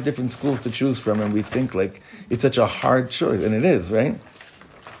 5 different schools to choose from, and we think like it's such a hard choice, and it is, right?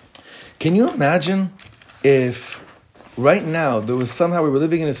 Can you imagine if right now there was somehow we were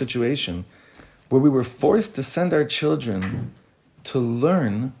living in a situation where we were forced to send our children to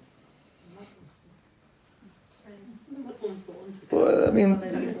learn? Well, I mean,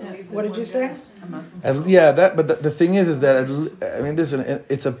 What did you say? But the thing is that I mean,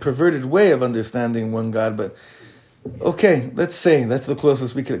 it's a perverted way of understanding one God. But okay, let's say that's the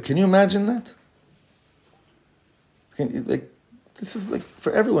closest we could. Can you imagine that? This is like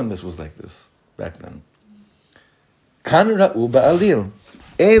for everyone. This was like this back then. Kan ra'u ba'alil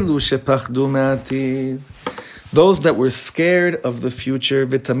elu shepachdu me'atid. Those that were scared of the future,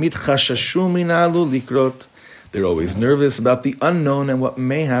 v'tamid chashashu minalu likrot. They're always nervous about the unknown and what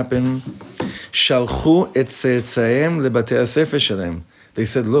may happen. Shalchu et tzeitzaim lebate hasefer shalem. They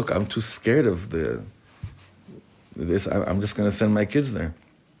said, "Look, I'm too scared of this. I'm just going to send my kids there."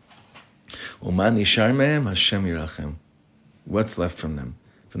 U'ma nishar mehem Hashem yirachem. What's left from them?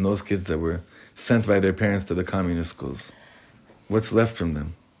 From those kids that were sent by their parents to the communist schools? What's left from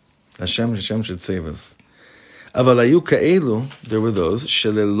them? Hashem should save us. Aval hayu ka'elu, there were those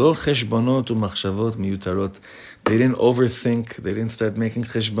shelelo cheshbonot u'machshavot miyutarot. They didn't overthink. They didn't start making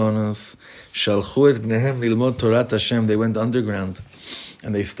cheshbonos. Shalchu et bnehem lilmod Torat Hashem. They went underground,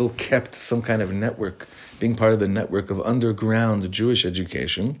 and they still kept some kind of network, being part of the network of underground Jewish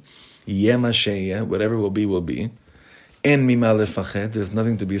education. Yeh ma sheyeh, whatever will be, will be. En mima lefached. There's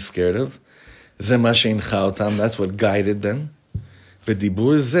nothing to be scared of. Zeh ma sheincha otam. That's what guided them.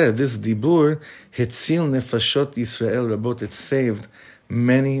 V'dibur zeh, this dibur, hetzil nefashot Yisrael rabot. It saved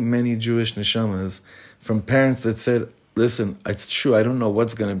many, many Jewish neshamas from parents that said, listen, it's true, I don't know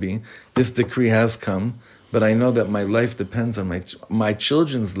what's going to be. This decree has come, but I know that my life depends on my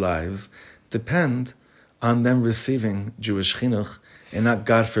children's lives depend on them receiving Jewish chinuch and not,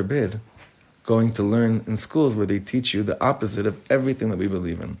 God forbid, going to learn in schools where they teach you the opposite of everything that we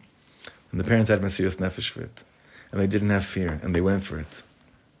believe in. And the parents had Mesiras Nefesh for it. And they didn't have fear, and they went for it.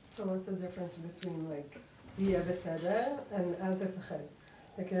 So what's the difference between like Yeh Beseder and Al Tefached?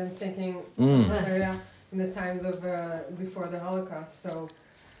 Like I'm thinking in the times of before the Holocaust. So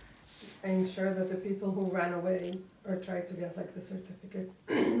I'm sure that the people who ran away or tried to get like the certificate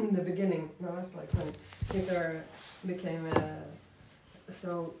in the beginning, like when Hitler became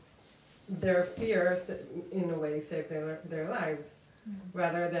so their fears in a way saved their lives,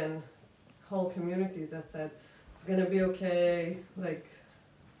 rather than whole communities that said it's gonna be okay, like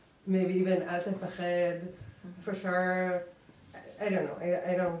maybe even Al Tefached for sure. I don't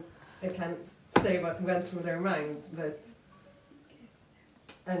know. I can't say what went through their minds,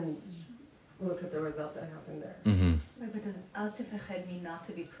 and look at the result that happened there. Mm-hmm. Wait, but does Al Tefached mean not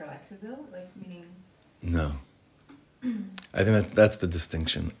to be proactive though? Like meaning? No. I think that's the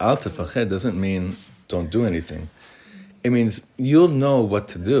distinction. Al Tefached doesn't mean don't do anything. It means you'll know what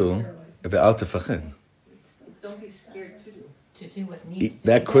to do if Al Tefached. Don't be scared to do what needs to be done.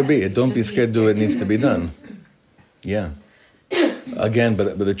 That could be it. Don't be scared to do what needs to be done. Yeah. Again,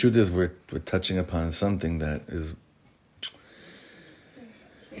 but the truth is we're touching upon something that is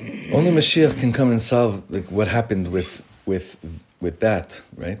only Mashiach can come and solve like what happened with that,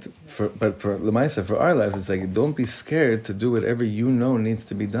 right? But for Lemaisa, for our lives, it's like don't be scared to do whatever you know needs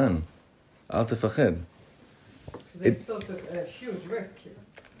to be done. Al Tefached. They still took a huge risk here.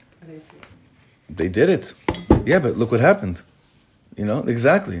 They did it. Yeah, but look what happened. You know,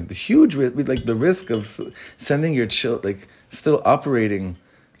 exactly. The huge risk, like the risk of sending your children, like still operating,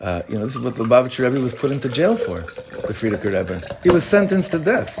 this is what the Lubavitcher Rebbe was put into jail for, the Friedeker Rebbe. He was sentenced to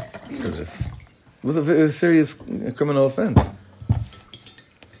death for this. It was a serious criminal offense.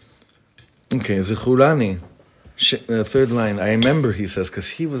 Okay, Zechurani, third line, I remember, he says,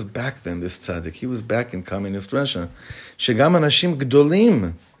 because he was back then, this tzaddik, he was back in communist Russia. Shegam anashim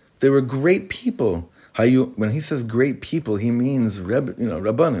gdolim, they were great people. When he says great people, he means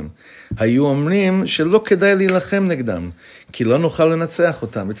Rabbanim. Hayu omrim shelo kedai lilachem negdam, ki lo nuchal lenatzeach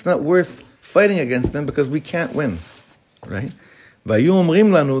otam. It's not worth fighting against them because we can't win, right? Vayu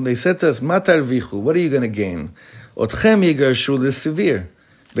omrim lanu, they said to us, ma tarvichu, what are you going to gain? Otchem yigarshu l'sivir,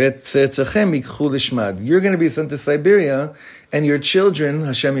 ve'tzetzachem yikchu l'shmad. You're going to be sent to Siberia, and your children,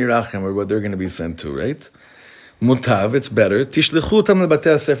 Hashem yirachem, are what they're going to be sent to, right? Mutav, it's better. Tishlechu otam lebate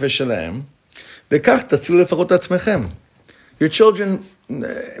hasefer shelahem, ve'kach tatzilu lefachot atzmechem. Your children,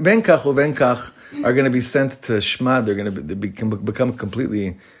 venkach or venkach, are going to be sent to Shmad. They're going to become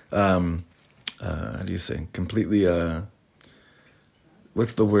completely, how do you say? Completely,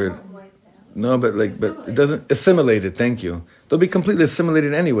 what's the word? No, but it doesn't, assimilated, thank you. They'll be completely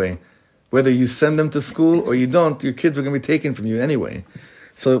assimilated anyway. Whether you send them to school or you don't, your kids are going to be taken from you anyway.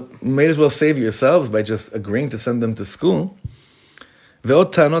 So you may as well save yourselves by just agreeing to send them to school.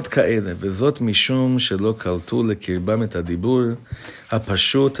 ועוד טענות כאלה, וזאת משום שלא קלטו לקרבם את הדיבור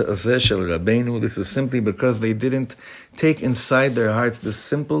הפשוט הזה של רבינו. This is simply because they didn't take inside their hearts the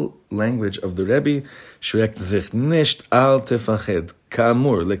simple language of the Rebbe, שרק זך nicht אל תפחד.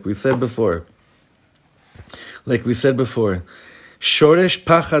 כאמור, like we said before, שורש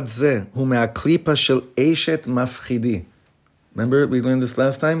פחד זה הוא מהקליפה של אשת מפחידי. Remember we learned this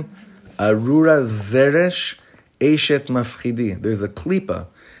last time? ארורה זרש Eshet mafchidi. There's a klipa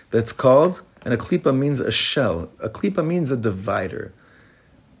that's called, and a klipa means a shell. A klipa means a divider.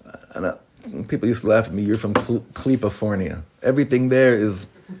 People used to laugh at me, you're from Klipafornia. Everything there is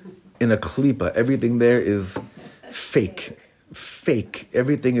in a klipa. Everything there is fake. Fake.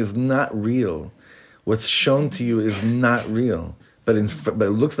 Everything is not real. What's shown to you is not real. But it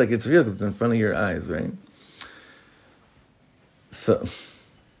looks like it's real because it's in front of your eyes, right? So...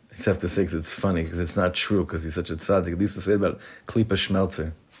 I have to say it's funny because it's not true because he's such a tzaddik. They used to say about klipa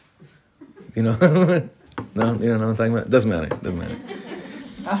schmelzer. You know? No? You don't know what I'm talking about? Doesn't matter.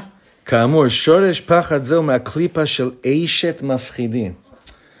 כאמור, שורש פחד זהו מהקליפה של אשת מפחידי.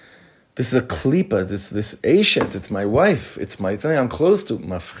 This is a klipa, this Eshet, it's my wife, it's something I'm close to,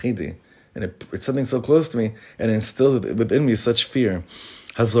 mafchidi. And it's something so close to me, and it instilled within me such fear.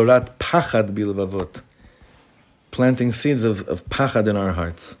 Hazorat pachad bilvavot. Planting seeds of pachad in our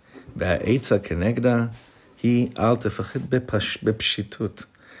hearts. Ve'etza kenegda, hi al tefachid bepshitut.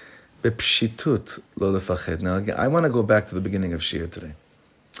 Bepshitut lo lefached. Now again, I want to go back to the beginning of Shir today.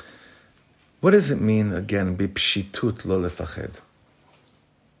 What does it mean, again, bepshitut lo lefached?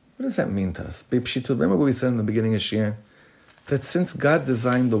 What does that mean to us? Bepshitut, remember what we said in the beginning of Shir? That since God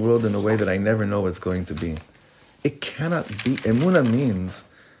designed the world in a way that I never know what's going to be, it cannot be, emunah means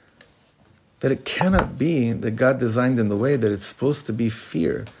that it cannot be that God designed in the way that it's supposed to be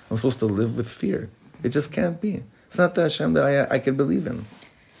fear. I'm supposed to live with fear. It just can't be. It's not the Hashem that I can believe in.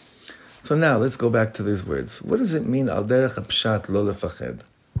 So now, let's go back to these words. What does it mean, al derech hapshat lo lefached?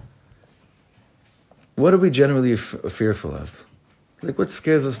 What are we generally fearful of? Like, what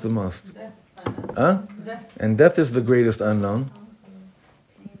scares us the most? Huh? And death is the greatest unknown.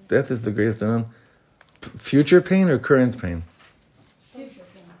 Death is the greatest unknown. Future pain or current pain?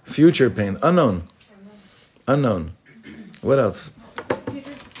 Future pain. Unknown. Unknown. What else?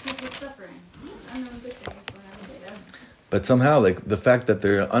 Future suffering. Unknown good things. But somehow, like, the fact that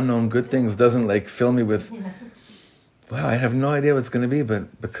there are unknown good things doesn't, like, fill me with, wow, I have no idea what's going to be,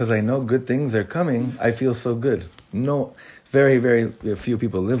 but because I know good things are coming, I feel so good. No, very, very few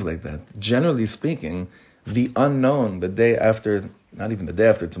people live like that. Generally speaking, the unknown, the day after, not even the day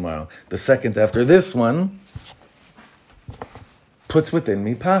after tomorrow, the second after this one, puts within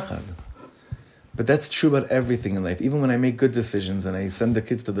me pachad. But that's true about everything in life. Even when I make good decisions and I send the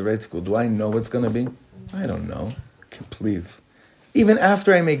kids to the right school, do I know what's going to be? I don't know. Please. Even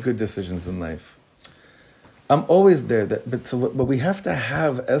after I make good decisions in life, I'm always there. But we have to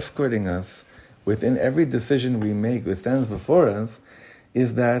have escorting us within every decision we make that stands before us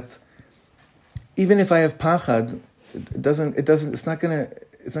is that even if I have pachad, it's not going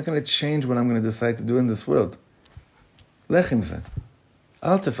to change what I'm going to decide to do in this world. Lechem zeh.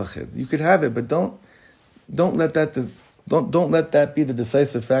 Al tefachid. You could have it, but don't let that be the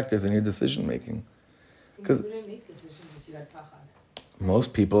decisive factors in your decision making. Because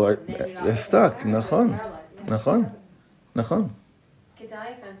most people they're stuck. Nachon. Kedai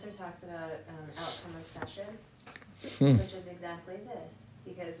Fenster talks about outcome obsession, which is exactly this.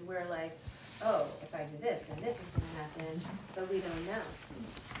 Because we're like, oh, if I do this, then this is going to happen, but we don't know.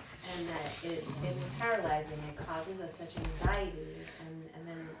 And that it is paralyzing. It causes us such anxiety, and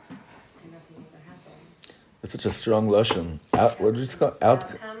then nothing ever happens. That's such a strong lashon. What did you call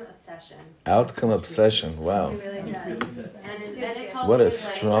Outcome obsession. Outcome obsession. Wow. It really does. And it's what a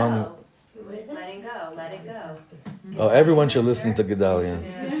strong. letting go. Oh, everyone should listen to Gedalia.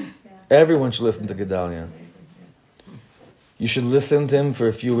 Everyone should listen to Gedalia. You should listen to him for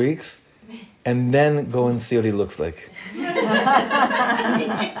a few weeks and then go and see what he looks like.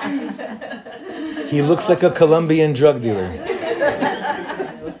 He looks like a Colombian drug dealer.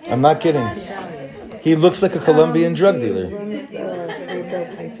 I'm not kidding. He looks like a Colombian drug dealer.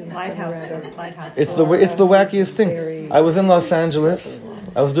 It's the wackiest thing. I was in Los Angeles.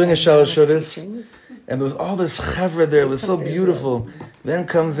 I was doing a Shalosh Shudas, and there was all this chevra there. It was so beautiful.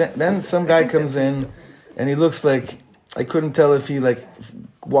 Then some guy comes in, and he looks like, I couldn't tell if he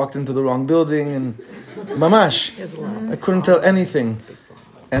walked into the wrong building, and mamash, I couldn't tell anything.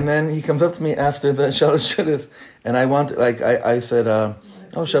 And then he comes up to me after the Shalosh Shudas, and I said, "Oh,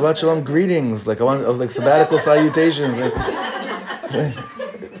 Shabbat Shalom, greetings." I was like sabbatical salutations.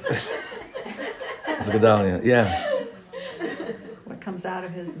 It's Gedalia, yeah. What comes out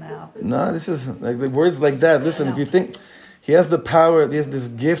of his mouth? No, this is like the words like that. Listen, if you think he has the power, he has this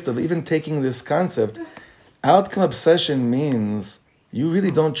gift of even taking this concept. Outcome obsession means you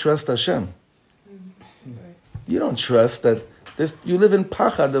really don't trust Hashem. You don't trust that you live in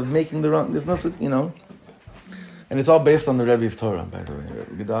pachad of making the wrong. There's no, and it's all based on the Rebbe's Torah, by the way.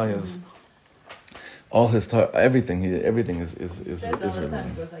 Gedalia's all his Torah, everything is related.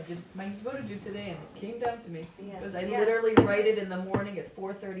 I did my voted you today, and it came down to me because I literally write it in the morning at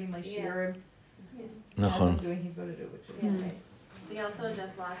 4:30. My shiurim. Nachman. Doing he voted it, which is right. He also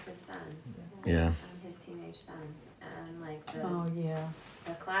just lost his son. Yeah. His teenage son, and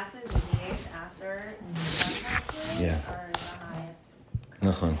the classes that he takes after classes are the highest.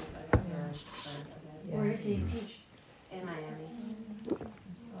 Nachman. Where does he teach? In Miami.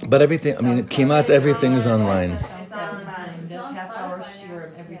 But everything, Kimat, everything is online. It's online. Just half-hour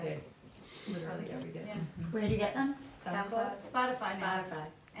shiurim every day. Literally every day. Yeah. Where do you get them? Spotify now.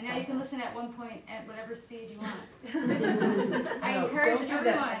 And now you can listen at one point at whatever speed you want. I encourage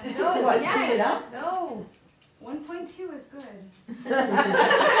everyone. No, what? Speed it up? No. 1.2 is good. You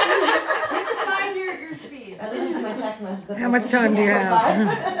have to find your speed. I listen to my text message. How much time do you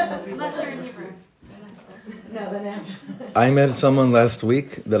have? Unless they're in Hebrew. No, then I met someone last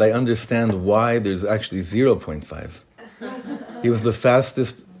week that I understand why there's actually 0.5. He was the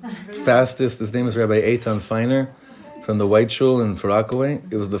fastest. His name is Rabbi Eitan Feiner from the White Shul in Farakaway.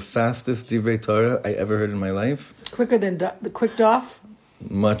 It was the fastest divrei Torah I ever heard in my life. Quicker than the quick doff?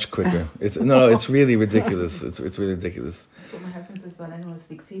 Much quicker. It's really ridiculous. It's really ridiculous. So my husband says, but anyone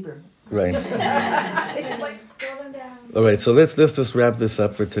speaks Hebrew. Right. All right, so let's just wrap this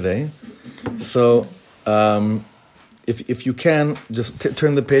up for today. So, if you can, just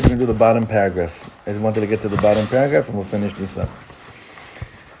turn the page and do the bottom paragraph. I just wanted to get to the bottom paragraph and we'll finish this up.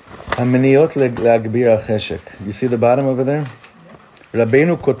 Hameniot le'agbir ha'cheshek. You see the bottom over there?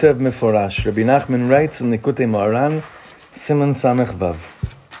 Rabbeinu kotev meforash. Rabbi Nachman writes in Likutei Moharan, Siman Samech Vav.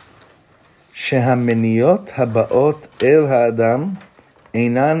 Shehameniot habaot el ha'adam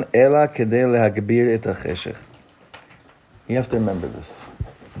einan ela kedei le'agbir et ha'cheshek. You have to remember this.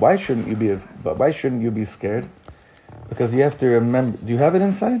 Why shouldn't you be scared? Because you have to remember. Do you have it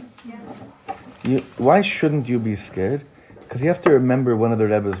inside? Yeah. Why shouldn't you be scared? Because you have to remember one of the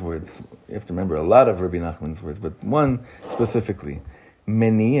Rebbe's words. You have to remember a lot of Rabbi Nachman's words, but one specifically.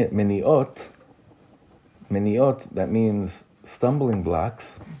 Meniot, that means stumbling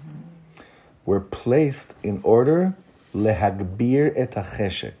blocks, were placed in order lehagbir et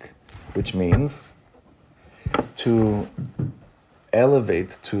hacheshek, which means to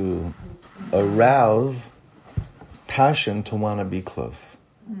elevate, to arouse passion to want to be close.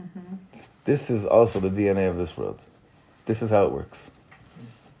 Mm-hmm. This is also the DNA of this world. This is how it works.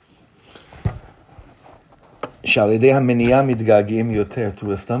 Through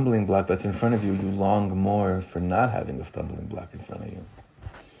a stumbling block that's in front of you, you long more for not having a stumbling block in front of you.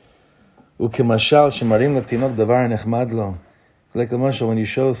 Like the mashal, when you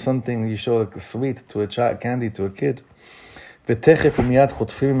show something, you show a sweet to a child, candy to a kid, and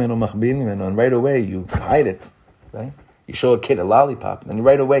right away you hide it, right? You show a kid a lollipop, and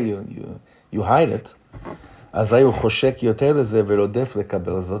right away you hide it. The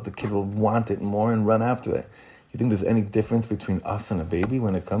kid will want it more and run after it. You think there's any difference between us and a baby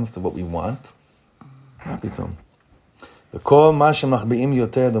when it comes to what we want? The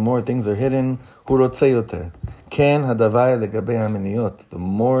more things are hidden, the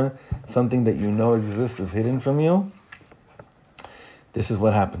more something that you know exists is hidden from you. This is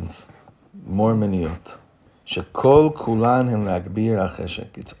what happens. More meniyot.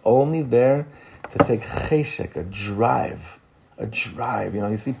 It's only there to take cheshek, a drive.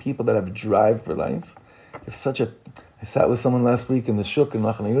 You see people that have drive for life. I sat with someone last week in the shuk in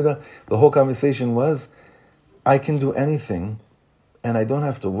Machane Yehuda. The whole conversation was, I can do anything, and I don't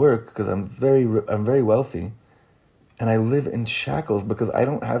have to work because I'm very wealthy, and I live in shackles because I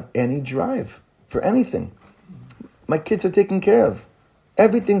don't have any drive for anything. My kids are taken care of.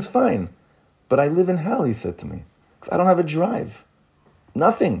 Everything's fine. But I live in hell, he said to me. I don't have a drive.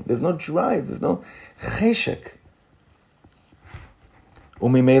 Nothing. There's no drive. There's no cheshek.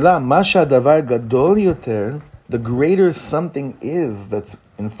 Umimela, masha davar gadol yoter, the greater something is that's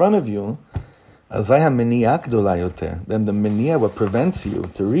in front of you, azaya meniya gdola yoter, then the meniya, what prevents you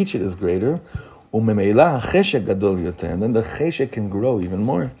to reach it, is greater. Umimela cheshek gadol yoter, and then the cheshek can grow even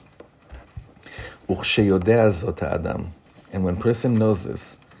more. Uchsheyodea zot ha'adam, and when person knows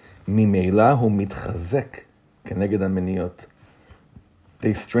this, mimela hu mitchazek keneged ha'meniyot,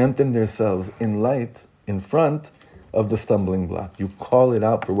 they strengthen themselves in light, in front of the stumbling block. You call it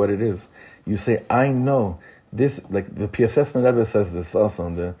out for what it is. You say, I know this, like the PSS Rebbe says this also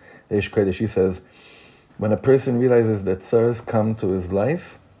in the Eish Kodesh. He says, when a person realizes that tzaras come to his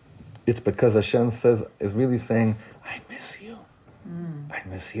life, it's because Hashem is really saying, I miss you. I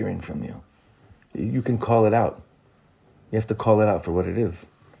miss hearing from you. You can call it out. You have to call it out for what it is.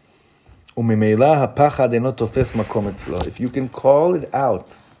 If you can call it out,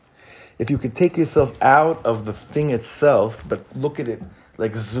 if you could take yourself out of the thing itself, but look at it,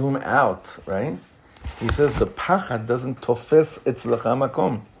 like zoom out, right? He says the pachad doesn't tofes etzlecha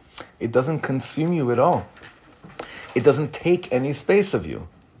makom. It doesn't consume you at all. It doesn't take any space of you.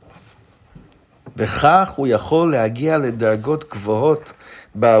 And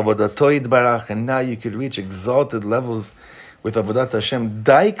now you could reach exalted levels with avodat Hashem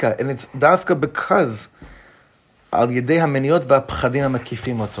daika, and it's dafka because al yedei hameniyot va'pchadim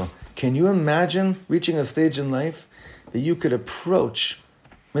ha'makifim oto. Can you imagine reaching a stage in life that you could approach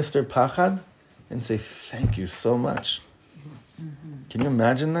Mr. Pachad and say, thank you so much? Can you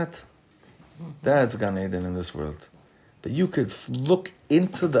imagine that? That's Gan Eden in this world. That you could look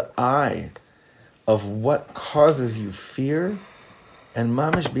into the eye of what causes you fear and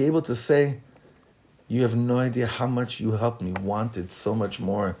mamish be able to say, you have no idea how much you helped me want it so much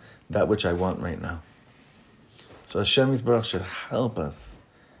more, that which I want right now. So Hashem Yisbarach should help us.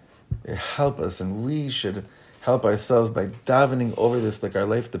 Help us, and we should help ourselves by davening over this like our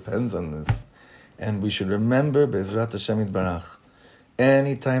life depends on this. And we should remember, Be'ezrat Hashem Yisbarach,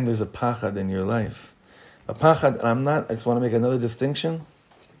 anytime there's a pachad in your life, a pachad, and I just want to make another distinction.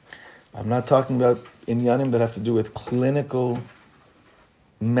 I'm not talking about inyanim that have to do with clinical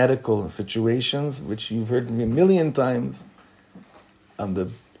medical situations, which you've heard me a million times. I'm the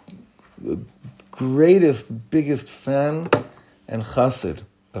greatest, biggest fan and chassid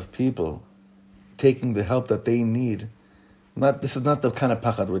of people taking the help that they need. This is not the kind of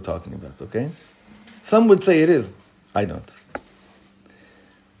pachad we're talking about, okay? Some would say it is. I don't.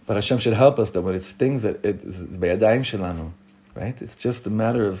 But Hashem should help us that when it's things that it's beyadayim shelanu, right? It's just a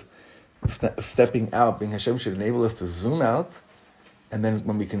matter of stepping out. Being Hashem should enable us to zoom out, and then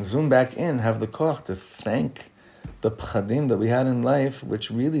when we can zoom back in, have the koach to thank the pchadim that we had in life,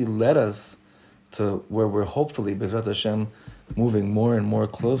 which really led us to where we're hopefully, Bezrat Hashem, moving more and more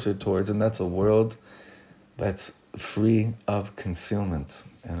closer towards, and that's a world that's free of concealment,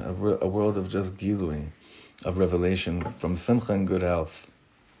 and a world of just gilui, of revelation, from simcha and good health.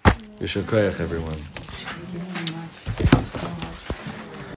 Yeshua koach, everyone.